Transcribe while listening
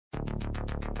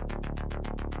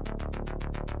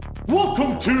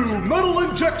Welcome to Metal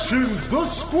Injections, the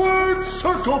Squared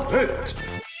Circle Pit.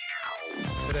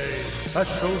 Today's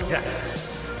special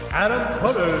guest, Adam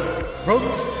Clemens from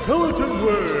Skeleton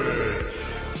Witch.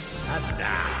 And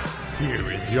now,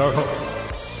 here is your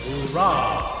host,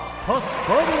 Rob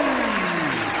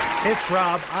Pasquale. It's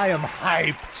Rob. I am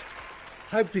hyped.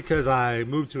 Hyped because I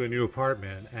moved to a new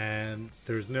apartment and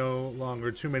there's no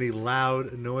longer too many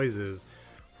loud noises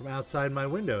from outside my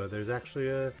window. There's actually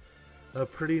a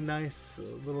pretty nice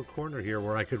little corner here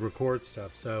where I could record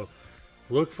stuff. So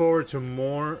look forward to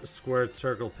more Squared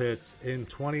Circle Pits in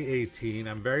 2018.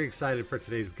 I'm very excited for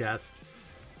today's guest.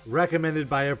 Recommended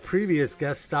by a previous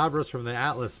guest, Stavros from the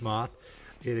Atlas Moth.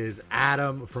 It is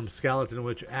Adam from Skeleton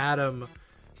Witch. Adam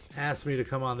asked me to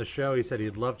come on the show. He said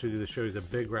he'd love to do the show. He's a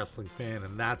big wrestling fan,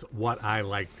 and that's what I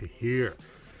like to hear.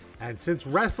 And since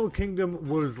Wrestle Kingdom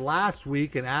was last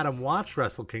week and Adam watched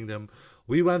Wrestle Kingdom,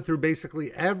 we went through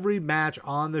basically every match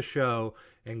on the show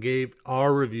and gave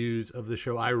our reviews of the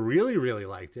show. I really, really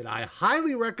liked it. I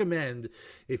highly recommend,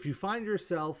 if you find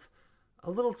yourself a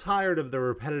little tired of the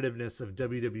repetitiveness of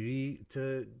WWE,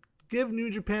 to give New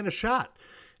Japan a shot.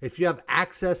 If you have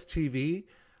Access TV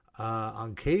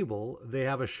on cable, they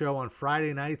have a show on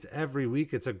Friday nights every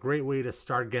week. It's a great way to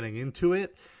start getting into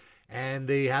it. And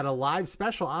they had a live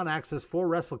special on Access for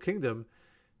Wrestle Kingdom.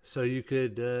 So you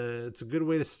could, it's a good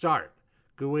way to start.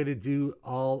 Good way to do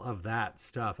all of that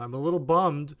stuff. I'm a little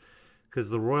bummed because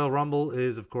the Royal Rumble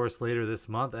is, of course, later this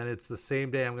month. And it's the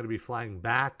same day I'm going to be flying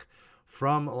back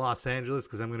from Los Angeles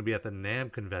because I'm going to be at the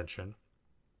NAMM convention.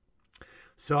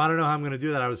 So I don't know how I'm going to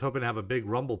do that. I was hoping to have a big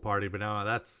Rumble party, but now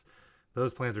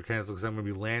those plans are canceled because I'm going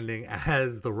to be landing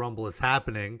as the Rumble is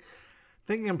happening.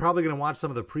 Thinking I'm probably going to watch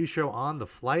some of the pre-show on the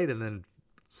flight and then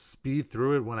speed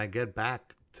through it when I get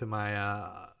back to my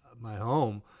my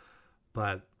home.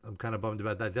 But I'm kind of bummed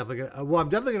about that. I'm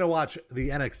definitely gonna watch the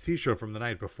NXT show from the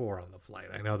night before on the flight.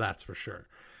 I know that's for sure.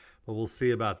 But we'll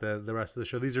see about the rest of the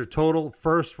show. These are total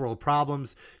first world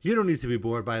problems. You don't need to be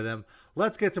bored by them.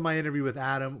 Let's get to my interview with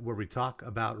Adam, where we talk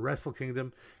about Wrestle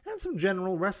Kingdom and some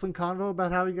general wrestling convo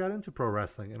about how he got into pro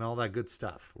wrestling and all that good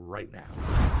stuff right now.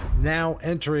 Now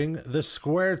entering the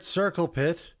Squared Circle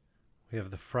Pit, we have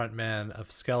the front man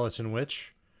of Skeleton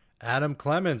Witch, Adam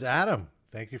Clemens. Adam,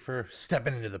 thank you for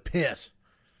stepping into the pit.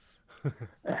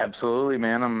 Absolutely,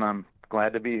 man. I'm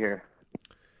glad to be here.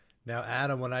 Now,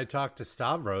 Adam, when I talked to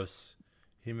Stavros,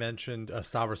 he mentioned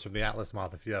Stavros from the Atlas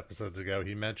Moth a few episodes ago.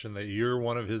 He mentioned that you're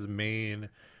one of his main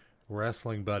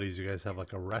wrestling buddies. You guys have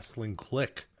like a wrestling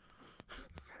clique.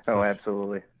 Oh,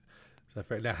 absolutely. Is that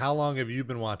fair? Now, how long have you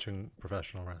been watching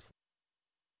professional wrestling?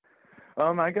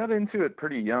 I got into it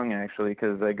pretty young, actually,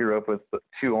 because I grew up with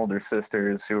two older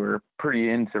sisters who were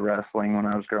pretty into wrestling when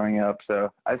I was growing up.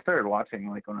 So I started watching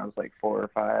like when I was like 4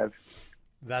 or 5.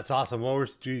 That's awesome.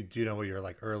 Do you know what your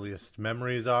like earliest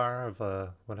memories are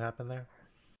of what happened there?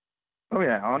 Oh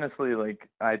yeah, honestly, like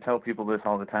I tell people this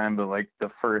all the time, but like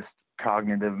the first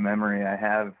cognitive memory I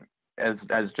have as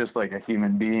just like a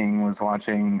human being was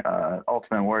watching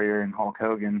Ultimate Warrior and Hulk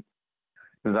Hogan.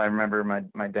 Because I remember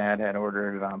my dad had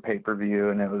ordered it on pay-per-view,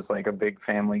 and it was like a big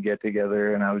family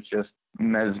get-together, and I was just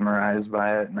mesmerized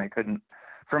by it, and I couldn't.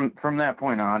 From that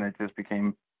point on, it just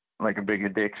became like a big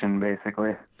addiction,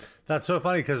 basically. That's so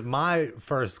funny because my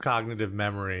first cognitive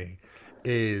memory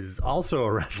is also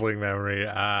a wrestling memory.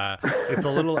 It's a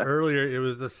little earlier. It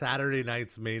was the Saturday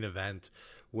night's main event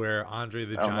where Andre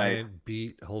the Giant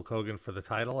beat Hulk Hogan for the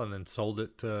title and then sold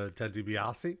it to Ted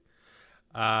DiBiase.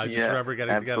 I just remember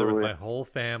getting together with my whole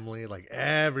family. Like,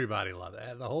 everybody loved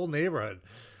it. The whole neighborhood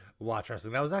watched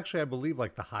wrestling. That was actually, I believe,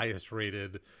 like the highest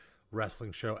rated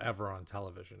wrestling show ever on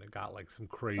television. It got like some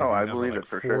crazy number, like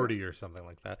 40 or something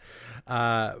like that.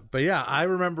 But yeah, I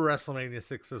remember WrestleMania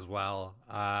 6 as well.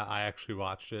 I actually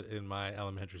watched it in my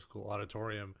elementary school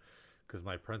auditorium because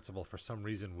my principal, for some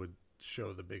reason, would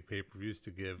show the big pay-per-views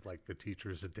to give like the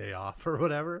teachers a day off or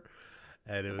whatever.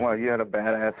 And it was, well, you had a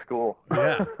badass school.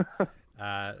 Yeah.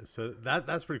 So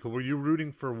that's pretty cool. Were you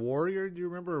rooting for Warrior, do you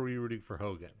remember, or were you rooting for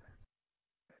Hogan?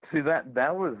 See,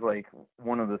 that was like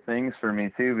one of the things for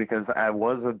me too, because I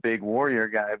was a big Warrior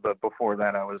guy, but before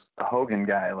that I was a Hogan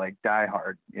guy, like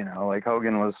diehard, you know, like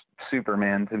Hogan was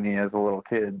Superman to me as a little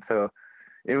kid. So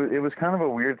it was kind of a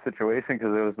weird situation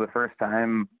because it was the first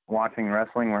time watching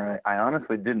wrestling where I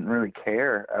honestly didn't really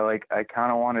care. I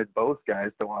kind of wanted both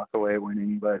guys to walk away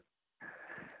winning, but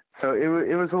so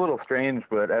it was a little strange,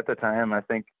 but at the time, I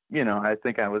think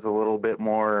I was a little bit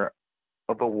more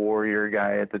of a Warrior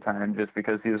guy at the time, just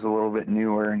because he was a little bit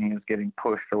newer and he was getting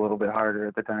pushed a little bit harder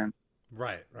at the time.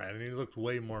 Right. And he looked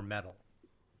way more metal.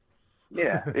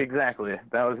 Yeah, exactly.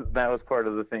 That was part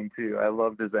of the thing too. I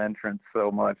loved his entrance so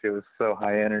much. It was so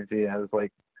high energy. I was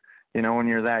like, when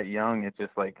you're that young, it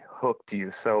just like hooked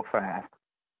you so fast.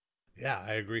 Yeah,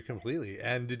 I agree completely.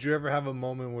 And did you ever have a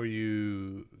moment where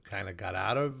you kind of got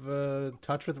out of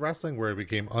touch with wrestling, where it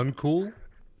became uncool?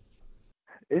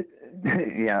 It,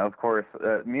 yeah, of course.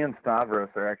 Me and Stavros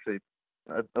are actually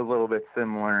a little bit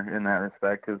similar in that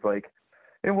respect. Cause like,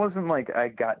 it wasn't like I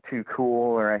got too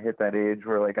cool or I hit that age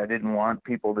where like I didn't want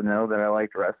people to know that I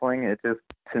liked wrestling. It just,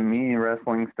 to me,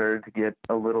 wrestling started to get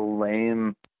a little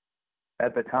lame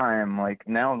at the time. Like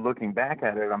now looking back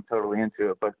at it, I'm totally into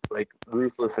it. But like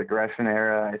Ruthless Aggression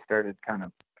era, I started kind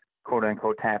of quote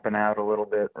unquote tapping out a little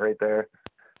bit right there.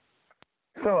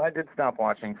 So I did stop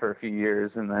watching for a few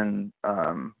years, and then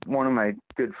one of my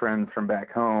good friends from back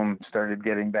home started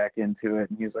getting back into it,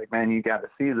 and he was like, "Man, you got to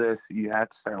see this. You have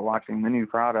to start watching the new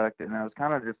product." And I was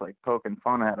kind of just like poking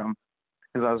fun at him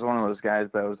because I was one of those guys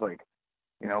that was like,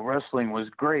 wrestling was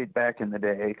great back in the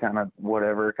day, kind of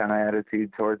whatever kind of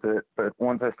attitude towards it. But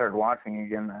once I started watching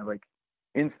again, I like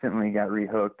instantly got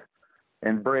rehooked,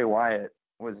 and Bray Wyatt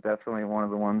was definitely one of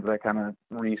the ones that kind of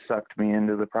re-sucked me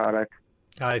into the product.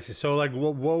 I see. So, like,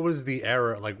 what was the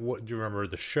era? Like, what do you remember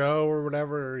the show or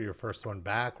whatever? Your first one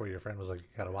back, where your friend was like, "You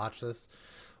got to watch this."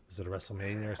 Was it a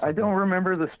WrestleMania or something? I don't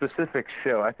remember the specific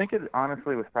show. I think it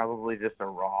honestly was probably just a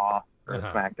Raw or a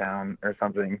SmackDown or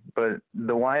something. But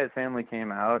the Wyatt family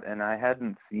came out, and I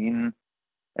hadn't seen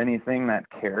anything that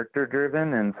character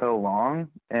driven in so long.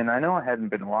 And I know I hadn't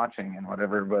been watching and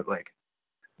whatever, but like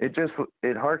it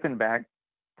harkened back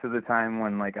to the time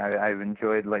when like I've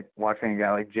enjoyed like watching a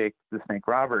guy like Jake the Snake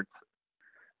Roberts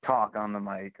talk on the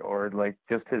mic, or like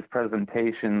just his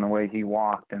presentation, the way he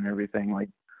walked and everything. Like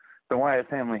the Wyatt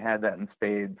family had that in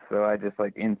spades, so I just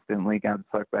like instantly got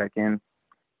sucked back in.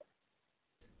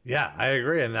 Yeah, I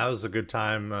agree, and that was a good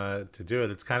time to do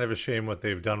it. It's kind of a shame what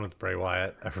they've done with Bray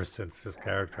Wyatt ever since his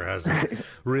character hasn't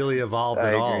really evolved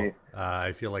at all.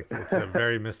 I feel like it's a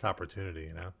very missed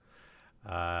opportunity,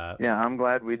 Yeah, I'm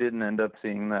glad we didn't end up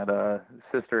seeing that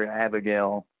Sister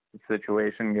Abigail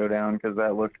situation go down, because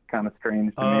that looked kind of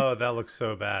strange to me. Oh, that looked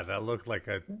so bad. That looked like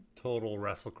a total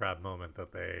WrestleCrap moment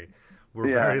that they were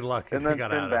very lucky and they then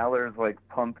got Finn out of. Balor's like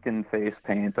pumpkin face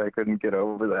paint, I couldn't get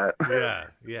over that.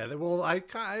 Yeah. Well, I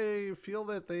feel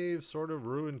that they've sort of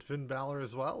ruined Finn Balor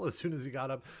as well. As soon as he got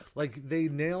up, like they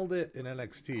nailed it in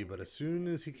NXT, but as soon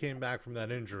as he came back from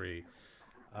that injury,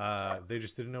 they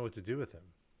just didn't know what to do with him.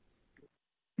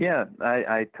 Yeah,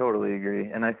 I totally agree.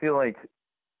 And I feel like,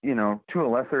 to a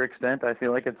lesser extent, I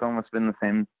feel like it's almost been the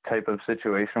same type of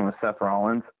situation with Seth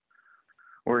Rollins,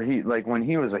 where he, like, when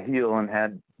he was a heel and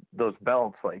had those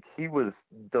belts, like, he was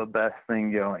the best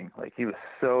thing going. Like, he was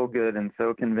so good and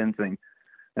so convincing.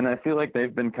 And I feel like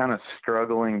they've been kind of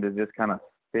struggling to just kind of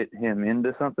fit him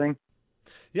into something.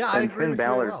 Yeah, I agree. Finn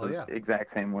Balor's the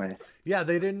exact same way. Yeah,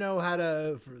 they didn't know how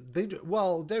to.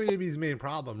 WWE's main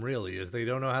problem really is they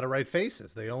don't know how to write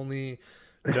faces. They only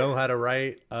know how to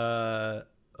write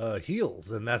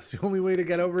heels, and that's the only way to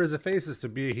get over as a face is to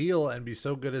be a heel and be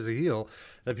so good as a heel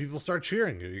that people start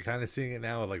cheering you. You're kind of seeing it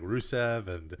now with like Rusev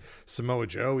and Samoa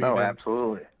Joe. Even. Oh,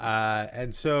 absolutely.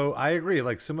 And so I agree.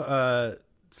 Like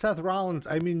Seth Rollins.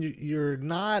 I mean, you're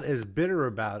not as bitter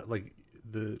about it. Like.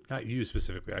 Not you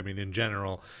specifically, I mean in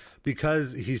general,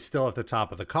 because he's still at the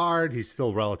top of the card, he's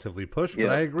still relatively pushed. But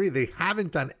I agree, they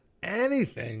haven't done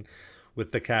anything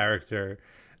with the character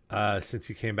since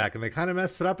he came back, and they kind of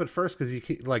messed it up at first because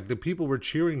the people were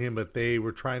cheering him, but they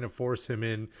were trying to force him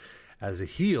in as a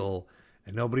heel,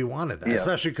 and nobody wanted that,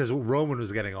 especially because Roman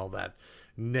was getting all that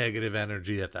negative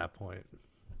energy at that point.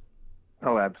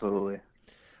 Oh, absolutely.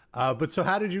 But so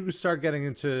how did you start getting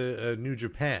into New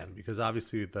Japan? Because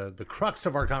obviously the crux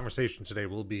of our conversation today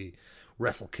will be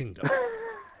Wrestle Kingdom.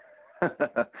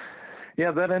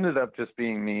 Yeah, that ended up just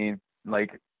being me.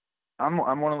 Like, I'm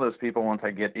one of those people, once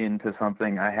I get into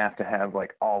something, I have to have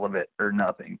like all of it or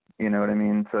nothing. You know what I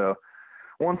mean? So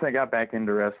once I got back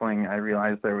into wrestling, I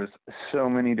realized there was so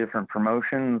many different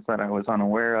promotions that I was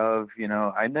unaware of.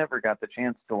 I never got the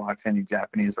chance to watch any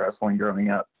Japanese wrestling growing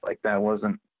up. Like, that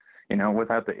wasn't,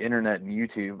 without the internet and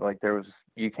YouTube, like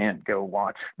you can't go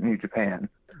watch New Japan.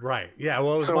 Right. Yeah.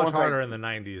 Well, it was much harder in the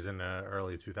 90s and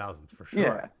early 2000s for sure.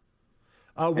 Yeah.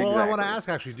 Well, exactly. I want to ask,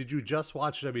 actually, did you just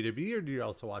watch WWE or do you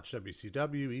also watch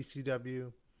WCW,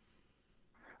 ECW?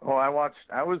 Well, I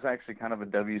was actually kind of a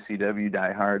WCW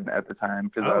diehard at the time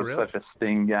because I was such a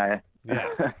Sting guy.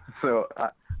 Yeah. So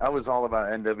I was all about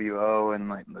NWO, and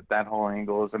like that whole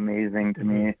angle is amazing to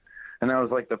me. And I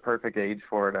was like the perfect age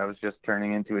for it. I was just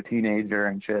turning into a teenager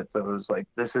and shit. So it was like,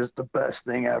 this is the best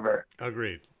thing ever.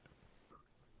 Agreed.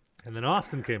 And then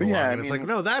Austin came But along, yeah, and it's like,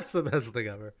 no, that's the best thing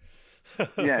ever.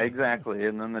 Yeah, exactly.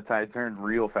 And then the tide turned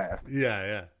real fast.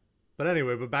 Yeah. But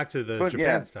anyway, back to the Japan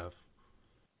yeah. stuff.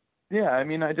 Yeah, I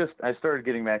mean, I started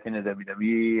getting back into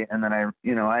WWE, and then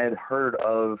I had heard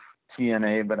of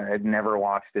TNA, but I had never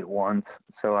watched it once.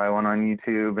 So I went on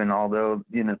YouTube, and although,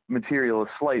 material is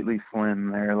slightly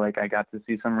slim there, like I got to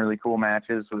see some really cool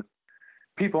matches with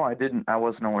people I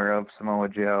wasn't aware of, Samoa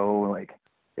Joe, like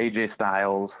AJ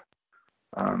Styles.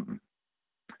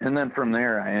 And then from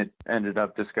there, I ended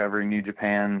up discovering New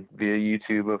Japan via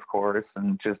YouTube, of course,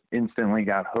 and just instantly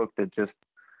got hooked at just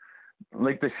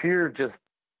like the sheer just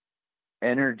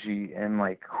energy and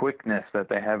like quickness that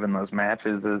they have in those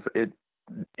matches. It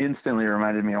instantly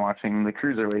reminded me of watching the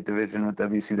Cruiserweight division with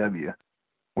WCW,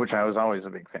 which I was always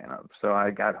a big fan of. So I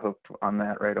got hooked on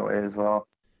that right away as well.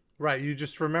 Right. You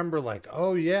just remember like,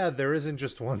 oh yeah, there isn't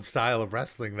just one style of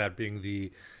wrestling, that being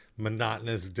the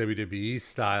monotonous WWE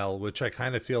style, which I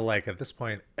kind of feel like at this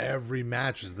point every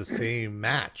match is the same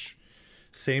match,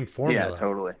 same formula. Yeah,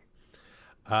 totally.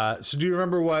 So do you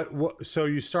remember what so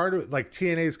you started like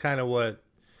TNA is kind of what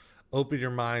opened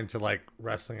your mind to like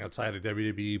wrestling outside of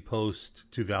WWE post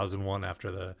 2001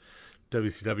 after the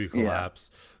WCW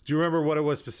collapse? Yeah. Do you remember what it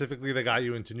was specifically that got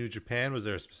you into New Japan? Was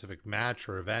there a specific match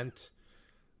or event?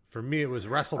 For me, it was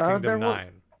Wrestle Kingdom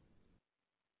 9.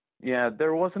 Yeah,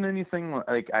 there wasn't anything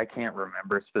like I can't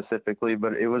remember specifically,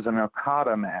 but it was an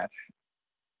Okada match,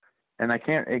 and I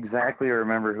can't exactly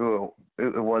remember who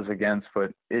it was against,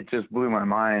 but it just blew my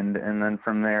mind. And then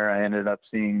from there, I ended up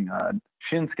seeing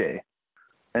Shinsuke,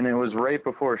 and it was right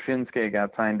before Shinsuke got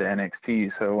signed to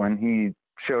NXT. So when he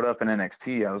showed up in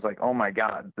NXT, I was like, oh my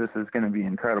God, this is going to be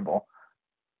incredible.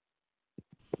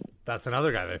 That's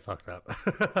another guy they fucked up.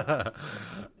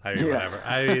 I mean, whatever.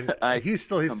 I mean, he's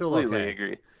still okay.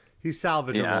 Agree. He's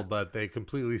salvageable, but they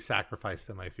completely sacrificed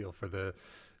him, I feel, for the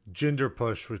Jinder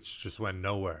push, which just went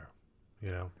nowhere,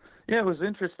 Yeah, it was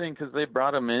interesting because they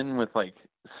brought him in with like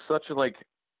such like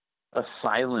a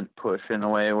silent push in a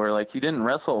way where like he didn't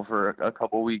wrestle for a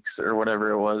couple weeks or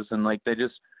whatever it was, and like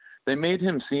they made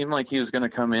him seem like he was going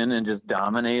to come in and just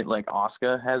dominate like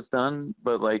Asuka has done,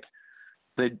 but like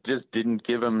they just didn't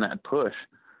give him that push.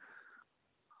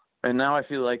 And now I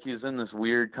feel like he's in this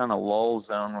weird kind of lull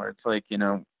zone where it's like,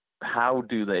 how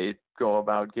do they go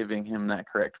about giving him that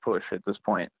correct push at this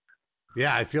point?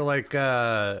 Yeah, I feel like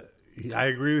I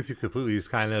agree with you completely. He's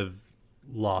kind of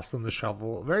lost in the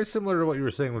shuffle. Very similar to what you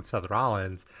were saying with Seth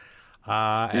Rollins.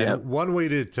 And one way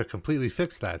to completely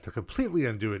fix that, to completely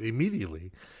undo it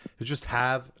immediately, is just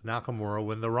have Nakamura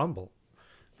win the Rumble.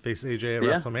 Face AJ at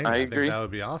WrestleMania. I agree. think that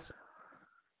would be awesome.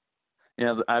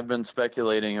 Yeah, I've been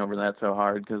speculating over that so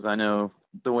hard because I know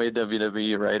the way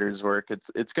WWE writers work,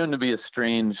 it's going to be a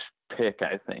strange pick,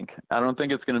 I think. I don't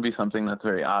think it's going to be something that's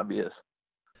very obvious.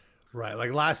 Right.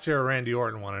 Like last year, Randy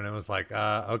Orton won, and it was like,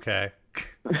 okay.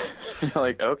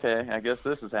 Like, okay, I guess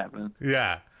this is happening.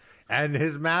 Yeah. And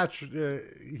his match,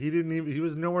 he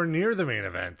was nowhere near the main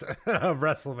event of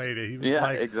WrestleMania. He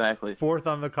was exactly fourth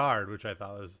on the card, which I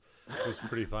thought was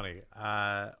pretty funny.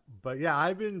 But yeah,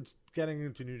 I've been getting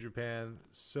into New Japan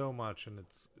so much, and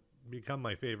it's become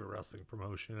my favorite wrestling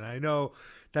promotion. And I know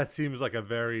that seems like a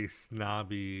very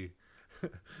snobby,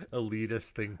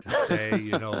 elitist thing to say,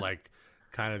 like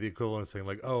kind of the equivalent of saying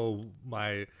like, oh,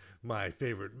 my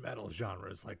favorite metal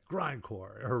genre is like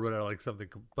grindcore or whatever, like something.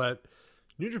 But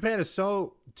New Japan is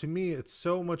to me, it's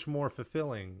so much more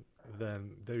fulfilling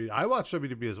than WWE. I watch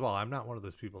WWE as well. I'm not one of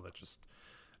those people that just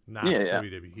knocks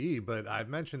WWE, but I've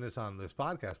mentioned this on this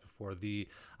podcast before. The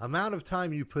amount of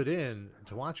time you put in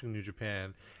to watching New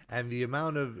Japan and the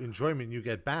amount of enjoyment you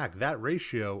get back, that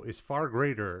ratio is far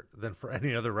greater than for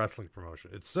any other wrestling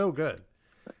promotion. It's so good.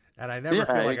 And I never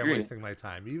feel like I'm wasting my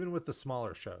time, even with the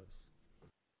smaller shows.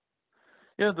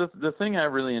 Yeah, the thing I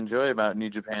really enjoy about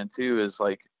New Japan too is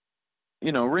like,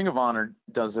 Ring of Honor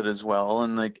does it as well,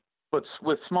 and like, but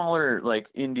with smaller like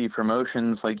indie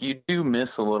promotions, like you do miss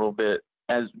a little bit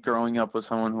as growing up with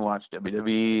someone who watched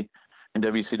WWE and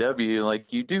WCW, like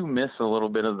you do miss a little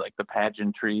bit of like the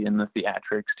pageantry and the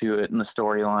theatrics to it and the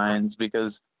storylines,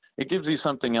 because it gives you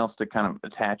something else to kind of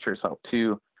attach yourself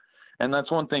to. And that's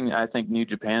one thing I think New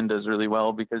Japan does really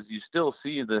well, because you still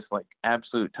see this like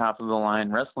absolute top of the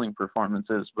line wrestling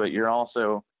performances, but you're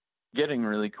also getting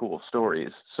really cool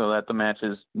stories so that the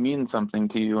matches mean something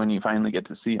to you when you finally get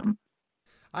to see them.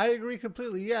 I agree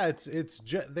completely. Yeah,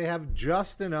 they have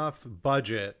just enough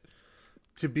budget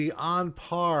to be on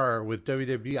par with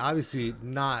WWE. Obviously,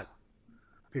 not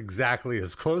exactly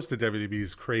as close to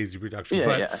WWE's crazy production,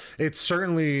 but it's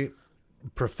certainly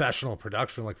professional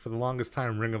production. Like for the longest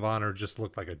time, Ring of Honor just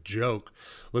looked like a joke,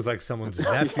 looked like someone's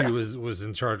nephew was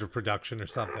in charge of production or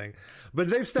something. But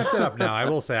they've stepped it up now. I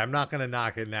will say, I'm not going to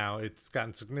knock it now. It's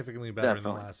gotten significantly better in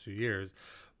the last few years.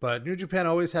 But New Japan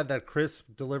always had that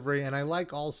crisp delivery, and I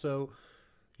like also,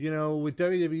 you know, with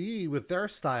WWE, with their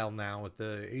style now, with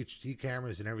the HD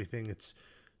cameras and everything, it's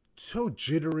so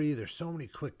jittery. There's so many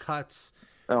quick cuts.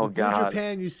 Oh, With God. New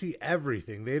Japan, you see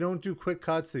everything. They don't do quick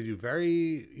cuts. They do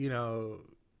very, you know,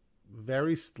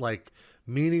 very like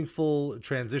meaningful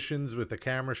transitions with the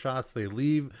camera shots. They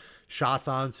leave shots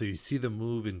on so you see them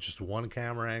move in just one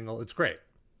camera angle. It's great.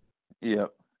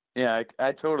 Yep. Yeah,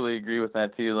 I totally agree with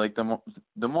that too. Like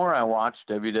the more I watch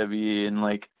WWE, and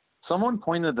like someone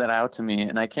pointed that out to me,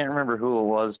 and I can't remember who it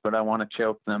was, but I want to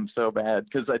choke them so bad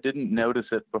because I didn't notice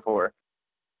it before.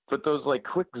 But those like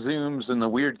quick zooms and the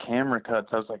weird camera cuts,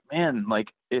 I was like, man, like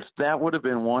if that would have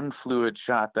been one fluid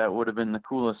shot, that would have been the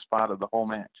coolest spot of the whole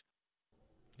match.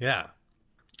 Yeah.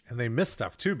 And they miss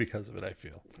stuff too because of it, I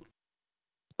feel.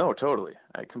 Oh, totally.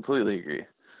 I completely agree.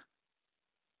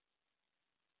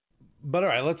 But all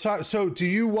right, let's talk. So do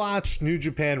you watch New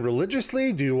Japan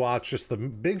religiously? Do you watch just the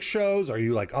big shows? Are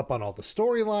you like up on all the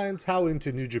storylines? How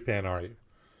into New Japan are you?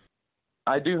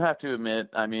 I do have to admit,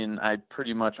 I mean, I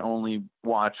pretty much only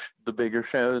watch the bigger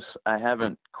shows. I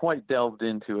haven't quite delved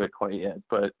into it quite yet,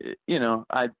 but you know,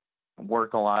 I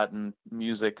work a lot, and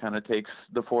music kind of takes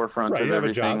the forefront of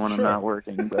everything when I'm not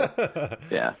working. But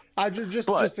yeah,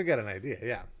 just to get an idea,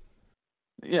 yeah.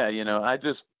 Yeah, you know, I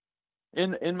just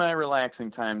in my relaxing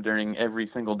time during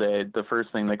every single day, the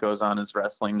first thing that goes on is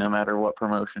wrestling, no matter what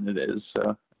promotion it is.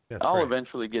 So I'll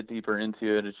eventually get deeper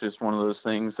into it. It's just one of those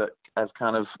things that I've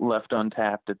kind of left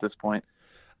untapped at this point.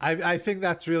 I think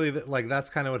that's really like that's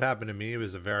kind of what happened to me. It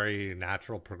was a very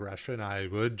natural progression. I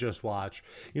would just watch,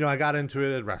 you know, I got into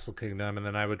it at Wrestle Kingdom, and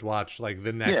then I would watch like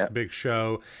the next big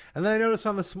show, and then I noticed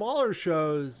on the smaller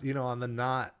shows, you know, on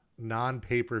the non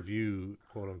pay-per-view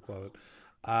quote unquote,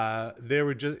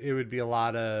 it would be a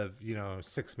lot of, you know,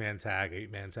 6-man tag,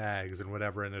 8-man tags and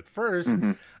whatever. And at first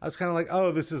I was kind of like,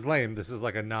 oh, this is lame. This is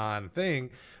like a non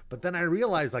thing. But then I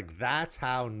realized like that's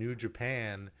how New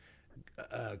Japan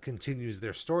continues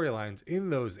their storylines in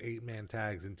those 8-man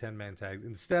tags and 10-man tags,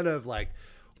 instead of like,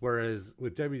 whereas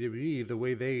with WWE, the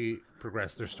way they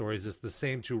progress their stories is the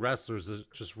same two wrestlers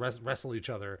just wrestle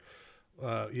each other,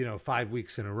 you know, 5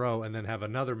 weeks in a row, and then have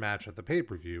another match at the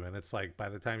pay-per-view. And it's like, by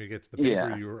the time you get to the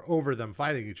pay-per-view, you're over them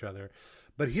fighting each other.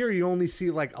 But here you only see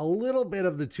like a little bit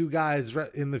of the two guys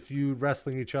in the feud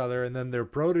wrestling each other, and then their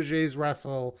proteges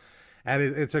wrestle. And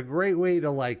it's a great way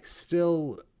to like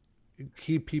still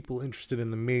keep people interested in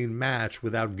the main match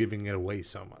without giving it away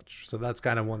so much. So that's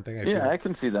kind of one thing I feel. Yeah, I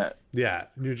can see that. Yeah,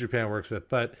 New Japan works with.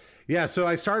 But yeah, so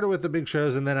I started with the big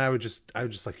shows, and then I would just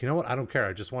like, you know what? I don't care.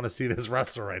 I just want to see this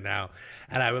wrestler right now.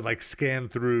 And I would like scan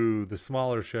through the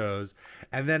smaller shows,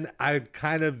 and then I'd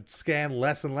kind of scan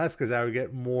less and less because I would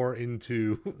get more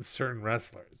into certain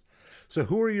wrestlers. So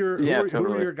who are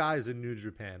your guys in New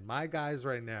Japan? My guys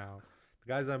right now, the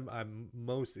guys I'm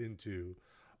most into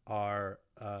are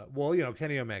well, you know,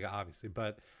 Kenny Omega obviously,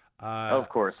 but of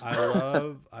course I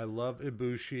love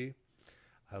Ibushi,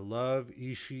 I love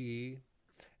Ishii,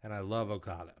 and I love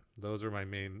Okada. Those are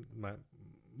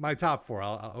my top four.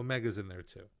 Omega's in there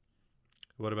too.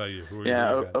 What about you? Who are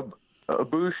your guys?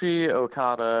 Ibushi,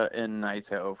 Okada, and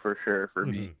Naito for sure for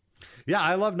me. Yeah,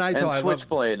 I love Naito. And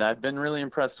Switchblade. I've been really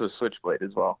impressed with Switchblade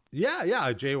as well.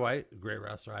 Yeah. Jay White, great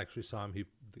wrestler. I actually saw him.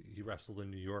 He wrestled in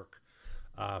New York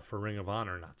for Ring of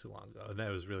Honor not too long ago, and that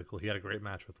was really cool. He had a great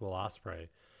match with Will Ospreay.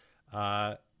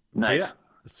 Nice. Yeah.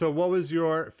 So, what was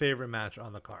your favorite match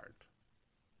on the card?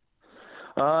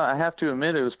 I have to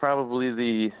admit, it was probably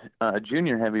the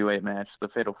junior heavyweight match, the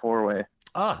Fatal 4-Way.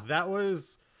 That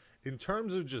was, in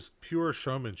terms of just pure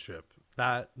showmanship,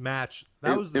 that match,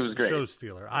 it was great. Show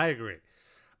stealer. I agree.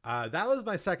 That was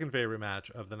my second favorite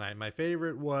match of the night. My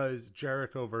favorite was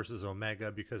Jericho versus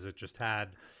Omega because it just had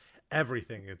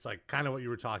everything. It's like kind of what you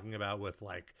were talking about with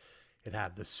like, it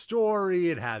had the story,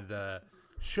 it had the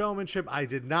showmanship. I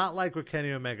did not like what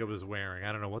Kenny Omega was wearing.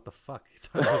 I don't know what the fuck he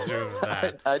thought he was doing with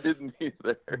that. I didn't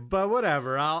either. But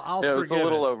whatever, I'll forgive it. It was a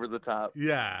little over the top.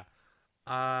 Yeah.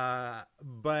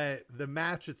 But the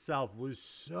match itself was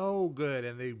so good,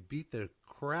 and they beat the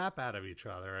crap out of each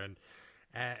other,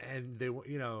 and they,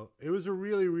 you know, it was a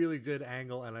really, really good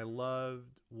angle. And I loved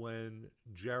when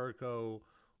Jericho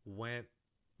went,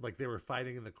 like they were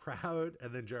fighting in the crowd,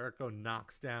 and then Jericho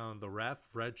knocks down the ref,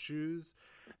 Red Shoes,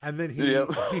 and then he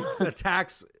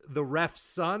attacks the ref's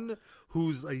son,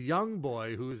 who's a young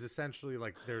boy, who's essentially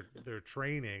like they're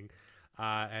training.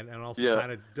 and also Yeah.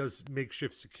 kind of does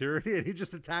makeshift security, and he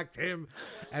just attacked him.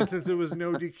 And since it was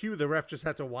no DQ, the ref just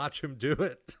had to watch him do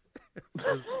it.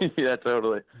 Just Yeah,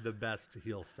 totally. the best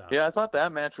heel stuff. Yeah, I thought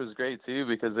that match was great too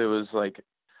because it was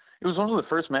one of the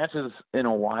first matches in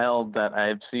a while that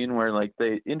I've seen where like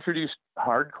they introduced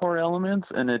hardcore elements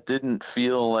and it didn't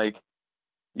feel like,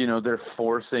 they're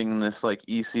forcing this like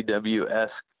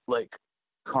ECW-esque like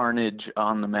carnage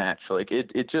on the match. Like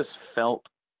it just felt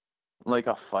like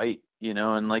a fight,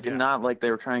 and like not like they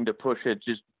were trying to push it,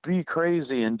 just be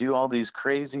crazy and do all these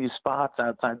crazy spots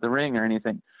outside the ring or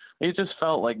anything. It just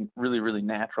felt like really, really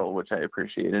natural, which I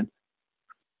appreciated.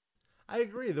 I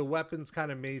agree. The weapons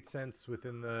kind of made sense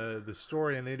within the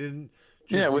story, and they didn't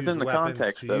just within use the weapons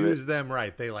context to of use it. them.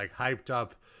 Right. They like hyped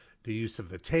up the use of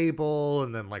the table,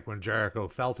 and then like when Jericho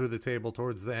fell through the table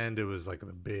towards the end, it was like the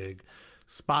big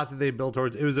spot that they built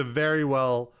towards. It was a very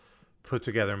well put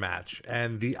together match.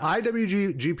 And the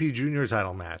IWGP Junior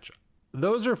title match,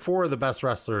 those are four of the best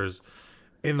wrestlers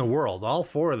in the world. All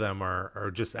four of them are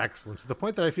just excellent, to the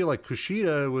point that I feel like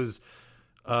Kushida was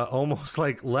almost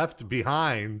like left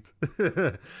behind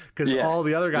because all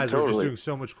the other guys were just doing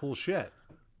so much cool shit.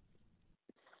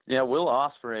 Yeah, Will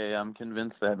Ospreay, I'm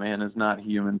convinced that man is not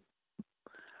human.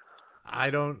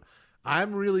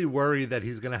 I'm really worried that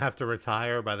he's going to have to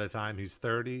retire by the time he's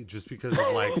 30 just because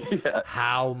of like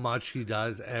how much he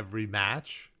does every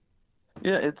match.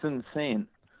 Yeah, it's insane.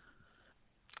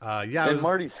 And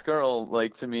Marty Scurll,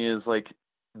 like, to me is like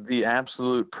the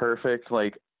absolute perfect,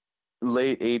 like,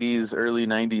 late 80s, early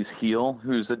 90s heel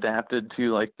who's adapted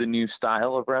to like the new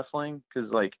style of wrestling. Cause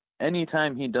like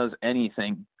anytime he does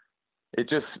anything,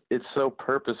 it's so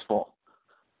purposeful.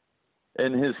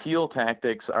 And his heel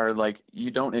tactics are like,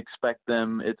 you don't expect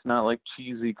them. It's not like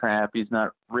cheesy crap. He's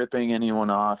not ripping anyone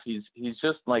off. He's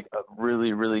just like a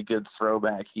really, really good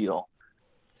throwback heel.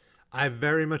 I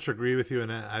very much agree with you, and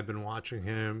I've been watching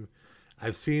him.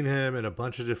 I've seen him in a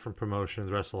bunch of different promotions,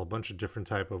 wrestle a bunch of different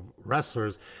type of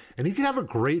wrestlers, and he can have a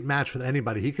great match with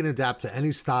anybody. He can adapt to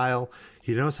any style.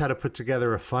 He knows how to put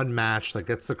together a fun match that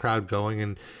gets the crowd going,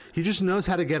 and he just knows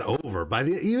how to get over.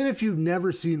 Even if you've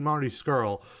never seen Marty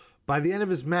Scurll, by the end of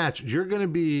his match, you're going to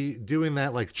be doing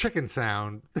that like chicken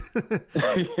sound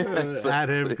at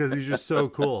him because he's just so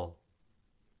cool.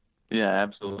 Yeah,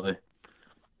 absolutely.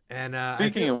 And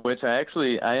speaking of which, I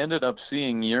ended up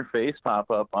seeing your face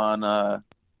pop up on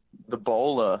the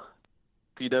Bola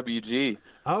PWG.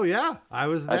 Oh yeah, I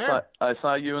was there. I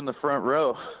saw you in the front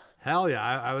row. Hell yeah,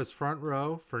 I was front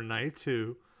row for night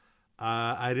 2.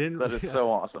 I didn't. That is so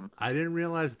awesome. I didn't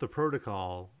realize the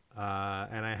protocol,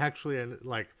 and I actually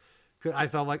I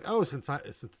felt like, oh, since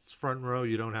it's front row,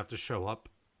 you don't have to show up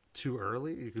too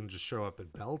early. You can just show up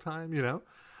at bell time,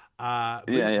 But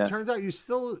it turns out you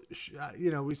still,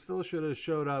 we still should have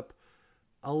showed up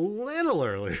a little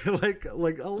early, like a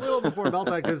little before bell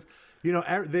time, because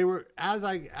they were as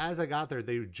I got there,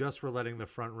 they just were letting the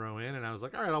front row in, and I was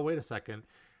like, all right, I'll wait a second,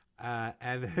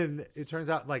 and then it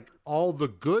turns out like all the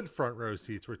good front row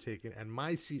seats were taken, and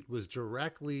my seat was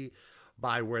directly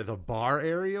by where the bar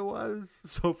area was.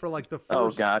 So for like the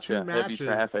first 2 matches, heavy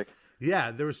traffic.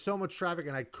 Yeah, there was so much traffic,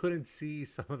 and I couldn't see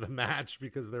some of the match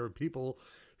because there were people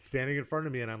standing in front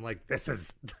of me, and I'm like, this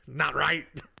is not right.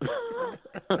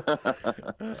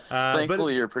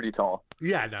 Thankfully, you're pretty tall.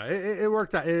 Yeah, no, it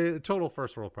worked out. Total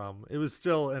first world problem. It was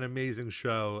still an amazing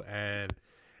show, and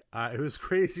it was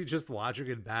crazy just watching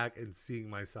it back and seeing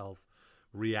myself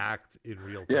react in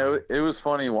real time. Yeah, it was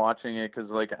funny watching it because,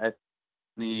 like,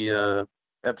 the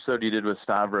episode you did with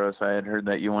Stavros, I had heard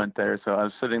that you went there, so I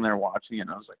was sitting there watching it,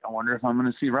 and I was like, I wonder if I'm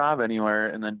going to see Rob anywhere,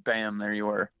 and then bam, there you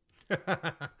were.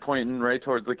 Pointing right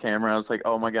towards the camera. I was like,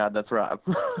 oh my God, that's Rob.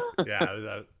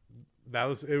 Yeah,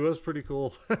 it was pretty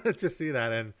cool to see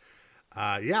that. And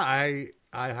I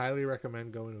highly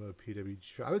recommend going to a PWG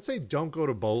show. I would say don't go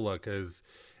to Bola because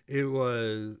it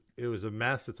was a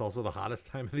mess. It's also the hottest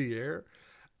time of the year.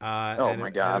 Oh my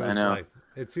God, I know.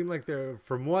 It seemed like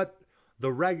from what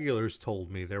the regulars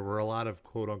told me, there were a lot of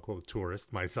quote unquote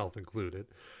tourists, myself included.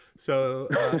 So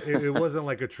it wasn't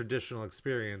like a traditional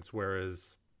experience,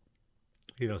 whereas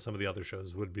some of the other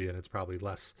shows would be, and it's probably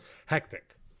less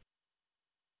hectic.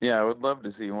 Yeah, I would love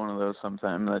to see one of those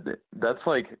sometime. That's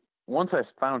like, once I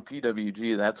found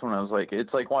PWG, that's when I was like,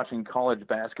 it's like watching college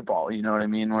basketball, you know what I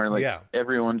mean? Where like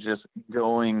everyone's just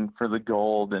going for the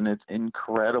gold, and it's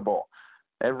incredible.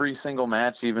 Every single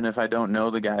match, even if I don't know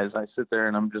the guys, I sit there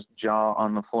and I'm just jaw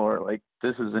on the floor. Like,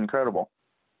 this is incredible.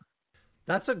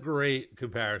 That's a great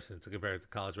comparison to compare it to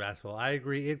college basketball. I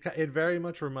agree. It very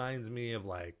much reminds me of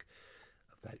like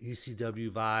that ECW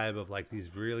vibe of like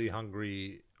these really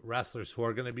hungry wrestlers who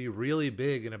are going to be really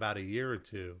big in about a year or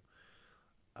two.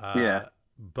 Yeah.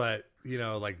 But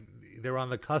like they're on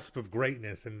the cusp of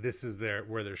greatness, and this is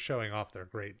where they're showing off their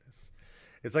greatness.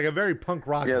 It's like a very punk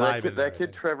rock vibe. That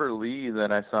kid Trevor Lee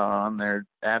that I saw on there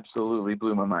absolutely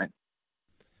blew my mind.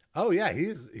 Oh yeah,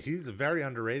 he's very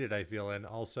underrated, I feel, and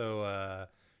also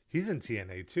he's in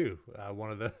TNA too.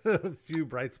 One of the few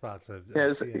bright spots of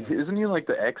isn't he like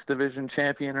the X Division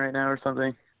champion right now or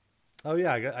something? Oh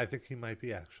yeah, I think he might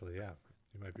be actually. Yeah,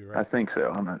 you might be right. I think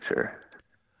so. I'm not sure.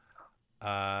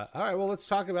 All right, well, let's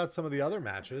talk about some of the other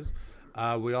matches.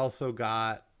 We also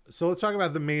got. So let's talk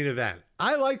about the main event.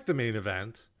 I liked the main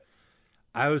event.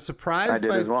 I was surprised. I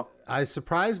did as well. I was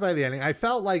surprised by the ending. I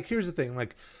felt like, here's the thing,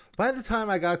 like by the time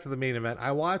I got to the main event,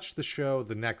 I watched the show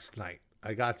the next night.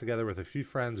 I got together with a few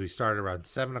friends. We started around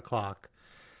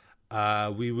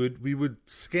 7:00. We would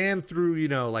scan through,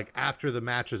 like after the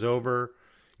match is over,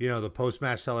 the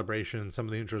post-match celebration, some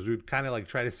of the intros. We'd kind of like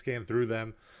try to scan through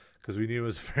them because we knew it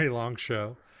was a very long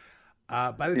show.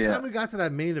 By the time we got to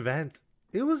that main event,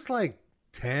 it was like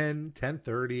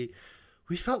 10:30.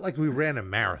 We felt like we ran a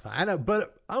marathon. I know,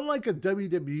 but unlike a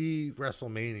WWE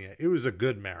WrestleMania, it was a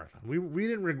good marathon. We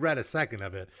didn't regret a second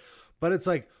of it. But it's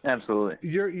like, absolutely,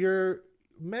 you're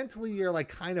mentally, you're like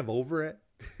kind of over it,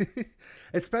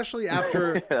 especially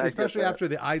after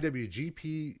the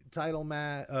IWGP title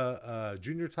match,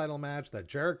 junior title match, that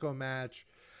Jericho match.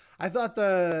 I thought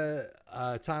the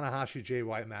Tanahashi Jay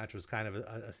White match was kind of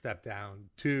a step down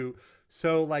too.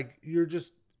 So like you're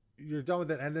done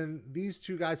with it, and then these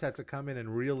two guys had to come in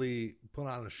and really put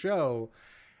on a show.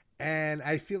 And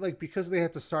I feel like because they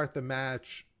had to start the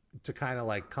match to kind of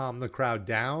like calm the crowd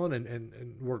down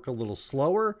and work a little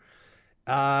slower,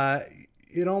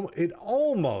 it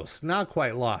almost, not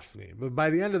quite, lost me. But by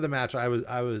the end of the match, I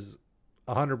was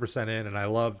 100% in, and I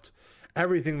loved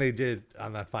everything they did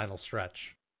on that final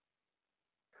stretch.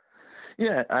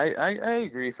 Yeah, I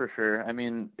agree for sure. I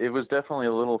mean, it was definitely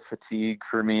a little fatigue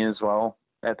for me as well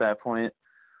at that point.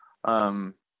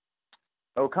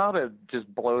 Okada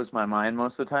just blows my mind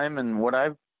most of the time, and what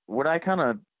I kind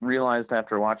of realized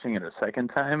after watching it a second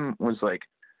time was like,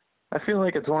 I feel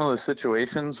like it's one of those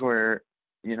situations where,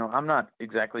 I'm not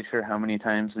exactly sure how many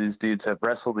times these dudes have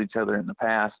wrestled each other in the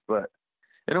past, but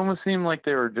it almost seemed like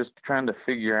they were just trying to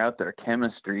figure out their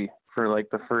chemistry for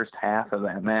like the first half of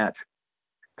that match.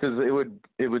 Because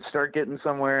it would start getting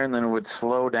somewhere, and then it would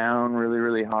slow down really,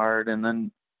 really hard, and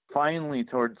then finally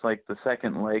towards like the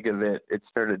second leg of it, it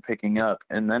started picking up,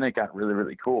 and then it got really,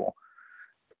 really cool.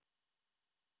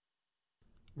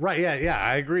 Right. Yeah.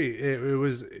 I agree. It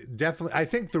was definitely, I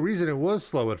think the reason it was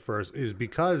slow at first is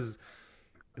because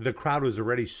the crowd was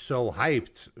already so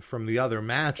hyped from the other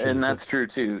matches. And that's true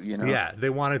too, Yeah. They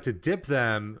wanted to dip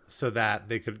them so that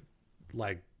they could,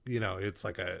 like, it's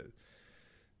like a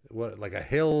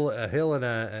hill and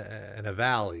a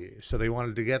valley. So they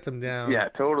wanted to get them down. Yeah,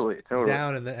 totally.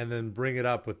 Down and then bring it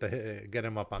up get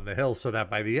them up on the hill, so that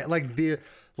by the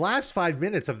last 5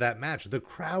 minutes of that match, the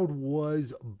crowd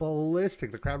was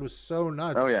ballistic. The crowd was so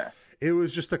nuts. Oh yeah. It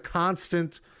was just a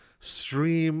constant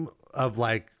stream of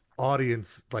like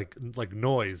audience, like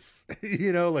noise,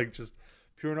 like just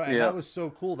pure noise. And that was so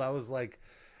cool. That was like,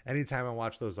 anytime I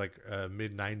watch those like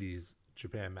mid 90s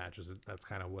Japan matches, that's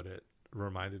kind of what it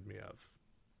reminded me of.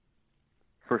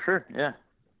 For sure. Yeah.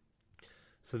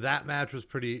 So that match was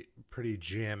pretty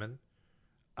jamming.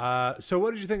 So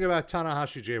what did you think about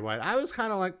Tanahashi Jay White? I was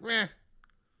kind of like, meh.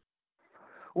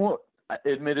 Well,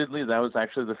 admittedly, that was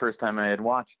actually the first time I had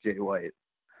watched Jay White.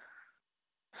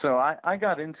 So I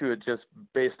got into it just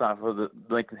based off of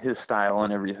his style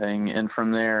and everything. And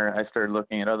from there, I started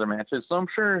looking at other matches. So I'm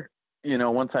sure,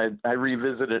 once I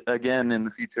revisit it again in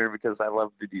the future, because I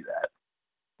love to do that,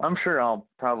 I'm sure I'll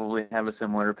probably have a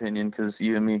similar opinion, because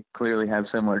you and me clearly have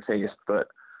similar taste. But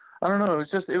I don't know.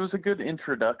 It was a good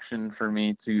introduction for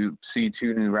me to see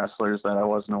two new wrestlers that I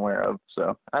wasn't aware of.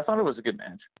 So I thought it was a good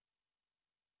match.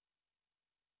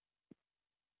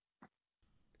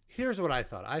 Here's what I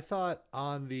thought. I thought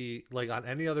on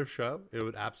any other show, it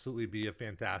would absolutely be a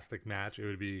fantastic match. It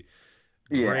would be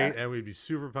great, and we'd be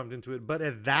super pumped into it. But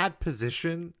at that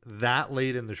position, that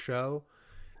late in the show,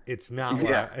 it's not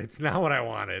what I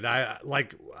wanted.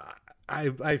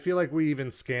 I feel like we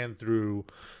even scanned through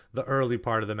the early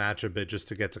part of the match a bit just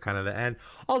to get to kind of the end.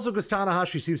 Also, because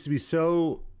Tanahashi seems to be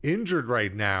so injured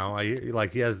right now.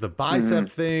 He has the bicep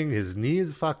thing, his knee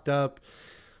is fucked up.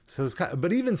 So it's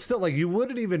but even still, like, you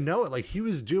wouldn't even know it. Like, he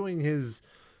was doing his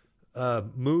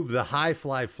move, the high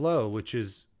fly flow, which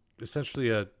is essentially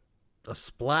a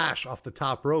splash off the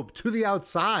top rope to the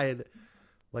outside.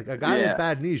 Like, a guy with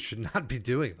bad knees should not be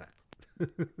doing that.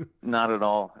 Not at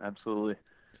all. Absolutely.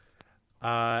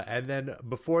 And then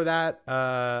before that,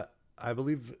 I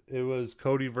believe it was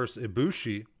Cody versus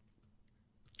Ibushi.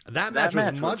 That match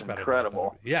was much better.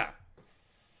 Incredible. Yeah.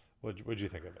 What'd you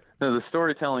think of it? No, the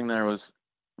storytelling there was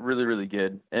really, really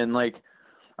good. And like,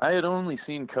 I had only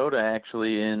seen Kota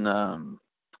actually in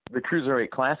the Cruiserweight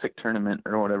Classic tournament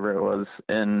or whatever it was,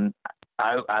 and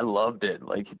I loved it.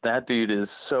 Like, that dude is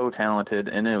so talented,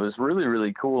 and it was really,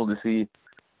 really cool to see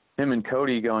him and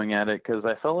Cody going at it, because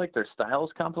I felt like their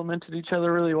styles complemented each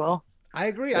other really well. I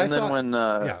agree. And then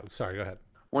sorry, go ahead.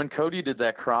 When Cody did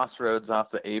that crossroads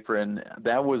off the apron,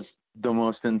 that was the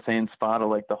most insane spot of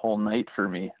like the whole night for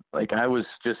me. Like, I was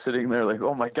just sitting there like,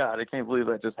 oh my God, I can't believe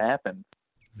that just happened.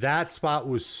 That spot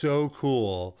was so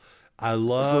cool. I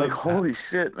love, like, holy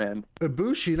shit, man.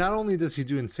 Ibushi, not only does he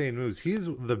do insane moves, he's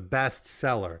the best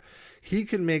seller. He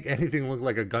can make anything look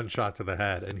like a gunshot to the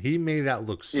head, and he made that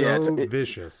look so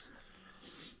vicious.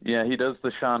 Yeah, he does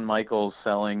the Shawn Michaels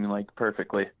selling like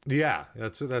perfectly. Yeah,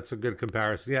 that's a good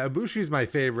comparison. Yeah, Ibushi's my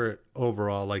favorite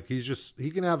overall. Like, he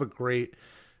can have a great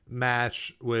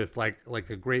match with like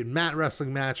a great mat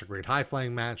wrestling match, a great high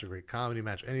flying match, a great comedy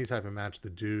match, any type of match. The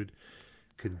dude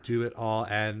could do it all.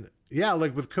 And yeah,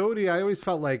 like with Cody, I always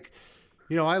felt like,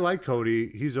 I like Cody.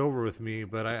 He's over with me,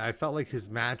 but I felt like his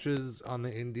matches on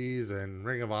the Indies and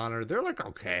Ring of Honor, they're like,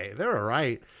 okay, they're all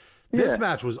right. This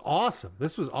match was awesome.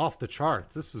 This was off the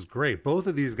charts. This was great. Both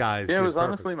of these guys. Yeah, it was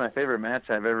honestly my favorite match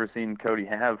I've ever seen Cody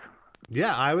have.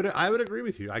 Yeah, I would agree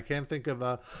with you. I can't think of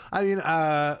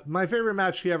my favorite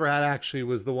match he ever had actually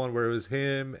was the one where it was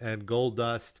him and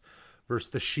Goldust versus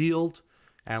the Shield,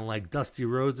 and like Dusty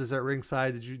Rhodes is at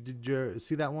ringside. Did you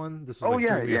see that one? This was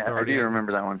I do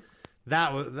remember that one.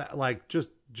 That was like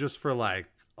just for like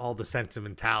all the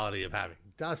sentimentality of having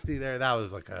Dusty there. That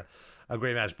was like a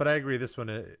great match. But I agree, this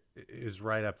one is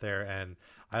right up there, and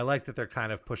I like that they're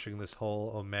kind of pushing this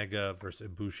whole Omega versus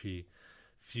Ibushi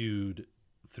feud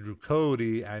through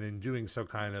Cody, and in doing so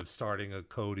kind of starting a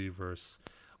Cody versus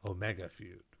Omega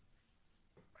feud.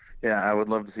 Yeah, I would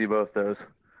love to see both those.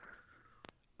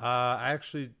 I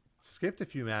actually skipped a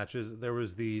few matches. There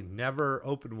was the Never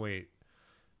Openweight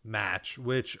match,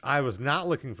 which I was not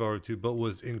looking forward to, but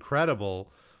was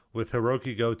incredible, with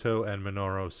Hiroki Goto and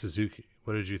Minoru Suzuki.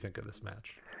 What did you think of this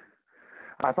match?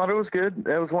 I thought it was good.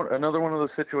 It was another one of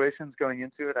those situations going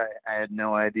into it. I had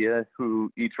no idea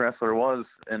who each wrestler was,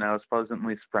 and I was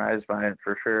pleasantly surprised by it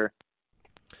for sure.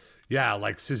 Yeah,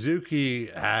 like Suzuki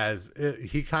he's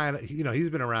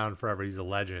been around forever. He's a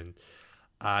legend.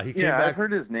 He came back. I've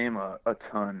heard his name a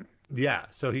ton. Yeah,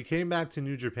 so he came back to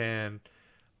New Japan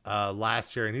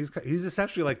last year, and he's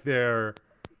essentially like their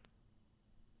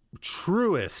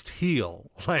truest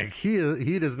heel. Like,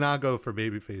 he does not go for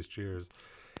babyface cheers.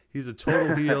 He's a